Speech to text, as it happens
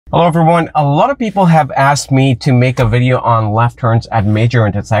Hello everyone. A lot of people have asked me to make a video on left turns at major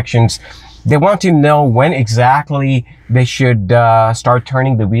intersections. They want to know when exactly they should start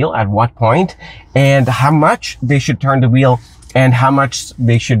turning the wheel, at what point, and how much they should turn the wheel and how much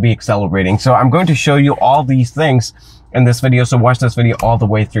they should be accelerating. So I'm going to show you all these things in this video, so watch this video all the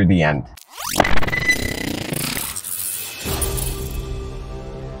way through the end.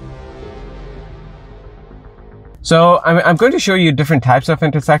 So I'm going to show you different types of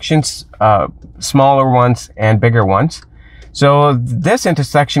intersections, smaller ones and bigger ones. So this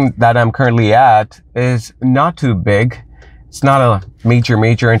intersection that I'm currently at is not too big. It's not a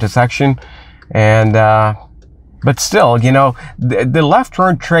major intersection. And, but still, you know, the left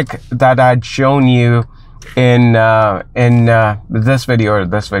turn trick that I'd shown you in this video or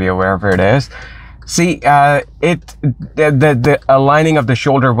this video, wherever it is. See, the aligning of the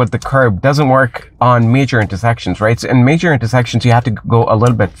shoulder with the curb doesn't work on major intersections, right? So in major intersections, you have to go a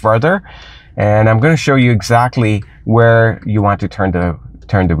little bit further, and I'm going to show you exactly where you want to turn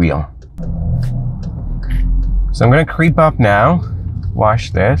the wheel. So I'm going to creep up now.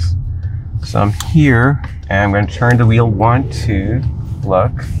 Watch this. So I'm here, and I'm going to turn the wheel 1, 2,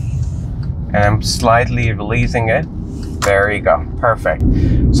 look, and I'm slightly releasing it. There you go. Perfect.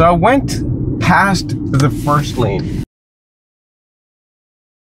 So I went past the first lane.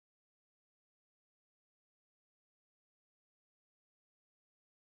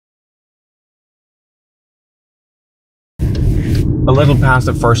 A little past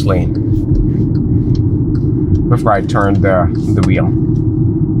the first lane before I turned the wheel.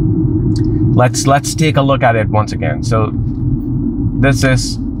 Let's take a look at it once again. So this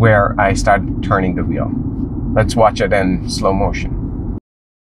is where I started turning the wheel. Let's watch it in slow motion.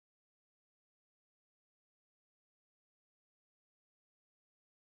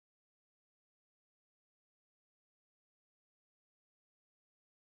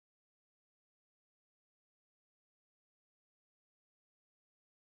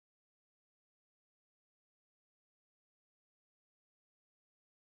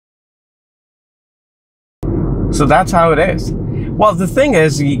 So that's how it is. Well, the thing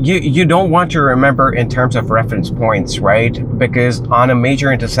is, you don't want to remember in terms of reference points, right? Because on a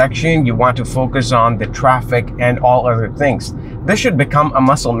major intersection, you want to focus on the traffic and all other things. This should become a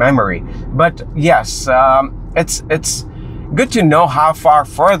muscle memory. But yes, it's good to know how far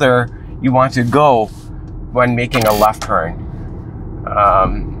further you want to go when making a left turn.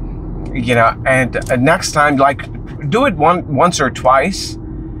 You know, and next time, like, do it once or twice.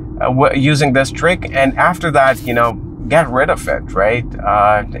 Using this trick, and after that, you know, get rid of it, right?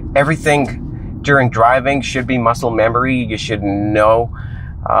 Everything during driving should be muscle memory. You should know,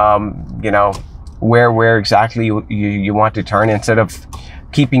 you know, where exactly you want to turn, instead of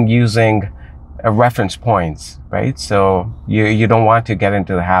keeping using reference points, right? So you don't want to get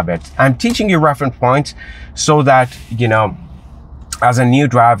into the habit. I'm teaching you reference points so that, you know, as a new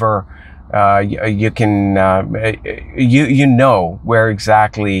driver, you can you know where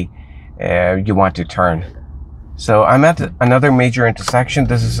exactly you want to turn. So I'm at another major intersection.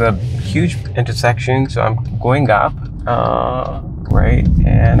 This is a huge intersection, so I'm going up, right,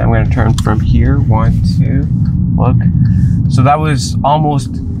 and I'm going to turn from here. 1, 2, look. So that was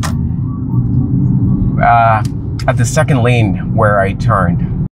almost at the second lane where I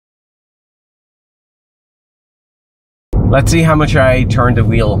turned. Let's see how much I turned the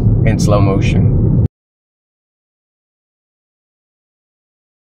wheel in slow motion.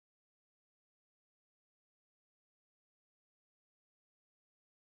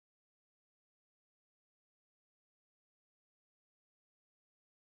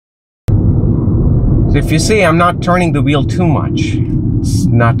 So if you see, I'm not turning the wheel too much. It's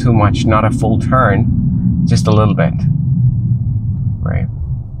not too much, not a full turn, just a little bit, right?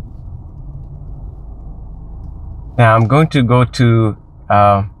 Now I'm going to go to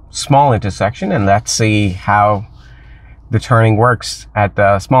a small intersection, and let's see how the turning works at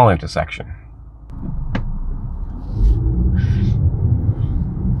the small intersection.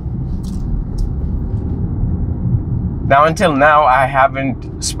 Now, until now, I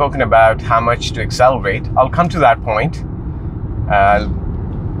haven't spoken about how much to accelerate. I'll come to that point.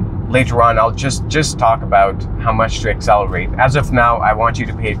 Later on, I'll just talk about how much to accelerate. As of now, I want you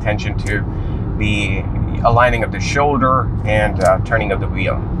to pay attention to the aligning of the shoulder and turning of the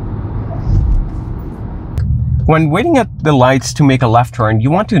wheel. When waiting at the lights to make a left turn,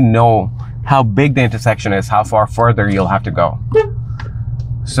 you want to know how big the intersection is, how far further you'll have to go.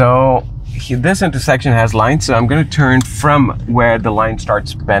 So this intersection has lines, so I'm going to turn from where the line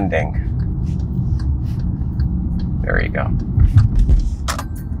starts bending. There you go.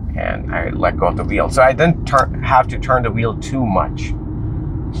 And I let go of the wheel. So I didn't have to turn the wheel too much.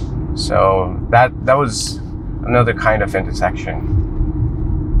 So that was another kind of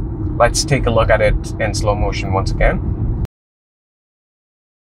intersection. Let's take a look at it in slow motion once again.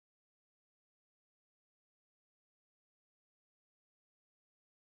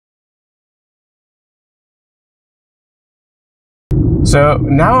 So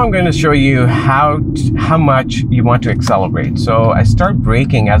now I'm going to show you how much you want to accelerate. So I start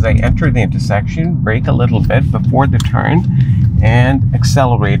braking as I enter the intersection, brake a little bit before the turn, and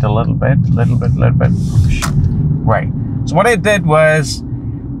accelerate a little bit. Right. So what I did was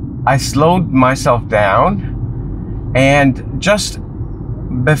I slowed myself down, and just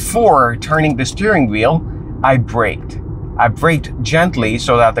before turning the steering wheel, I braked. I braked gently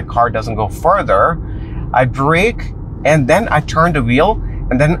so that the car doesn't go further. I brake, and then I turn the wheel,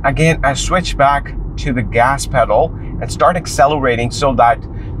 and then again I switch back to the gas pedal and start accelerating so that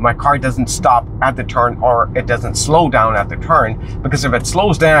my car doesn't stop at the turn, or it doesn't slow down at the turn, because if it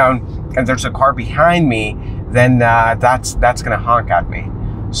slows down and there's a car behind me, then that's gonna honk at me.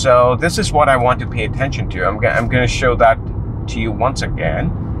 So this is what I want to pay attention to. I'm gonna show that to you once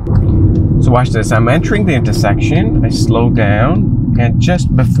again. So watch this. I'm entering the intersection, I slow down, and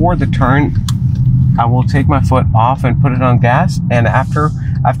just before the turn I will take my foot off and put it on gas, and after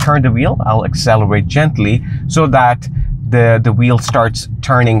I've turned the wheel, I'll accelerate gently so that the wheel starts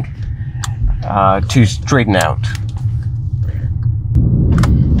turning to straighten out.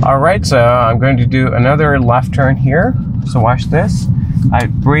 All right, so I'm going to do another left turn here. So watch this. I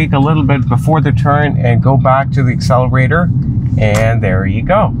brake a little bit before the turn and go back to the accelerator, and there you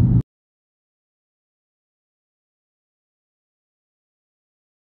go.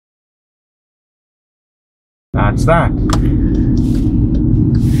 That's that.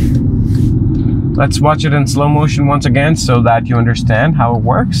 Let's watch it in slow motion once again so that you understand how it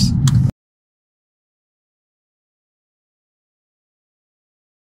works.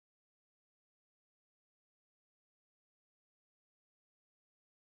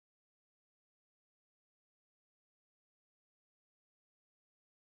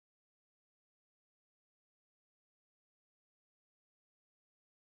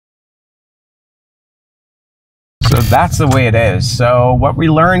 So that's the way it is. So what we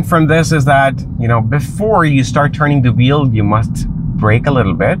learned from this is that, you know, before you start turning the wheel, you must brake a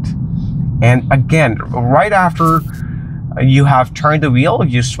little bit. And again, right after you have turned the wheel,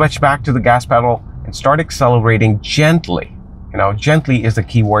 you switch back to the gas pedal and start accelerating gently. You know, gently is the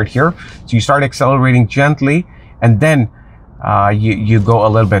key word here. So you start accelerating gently, and then you go a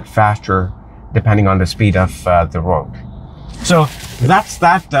little bit faster depending on the speed of the road. So that's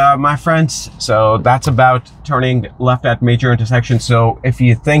that, my friends. So that's about turning left at major intersections. So if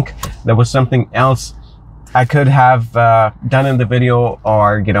you think there was something else I could have done in the video,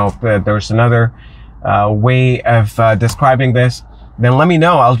 or, you know, there's another way of describing this, then let me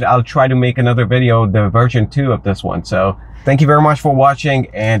know. I'll try to make another video, the version 2 of this one. So thank you very much for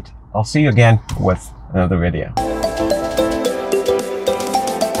watching, and I'll see you again with another video.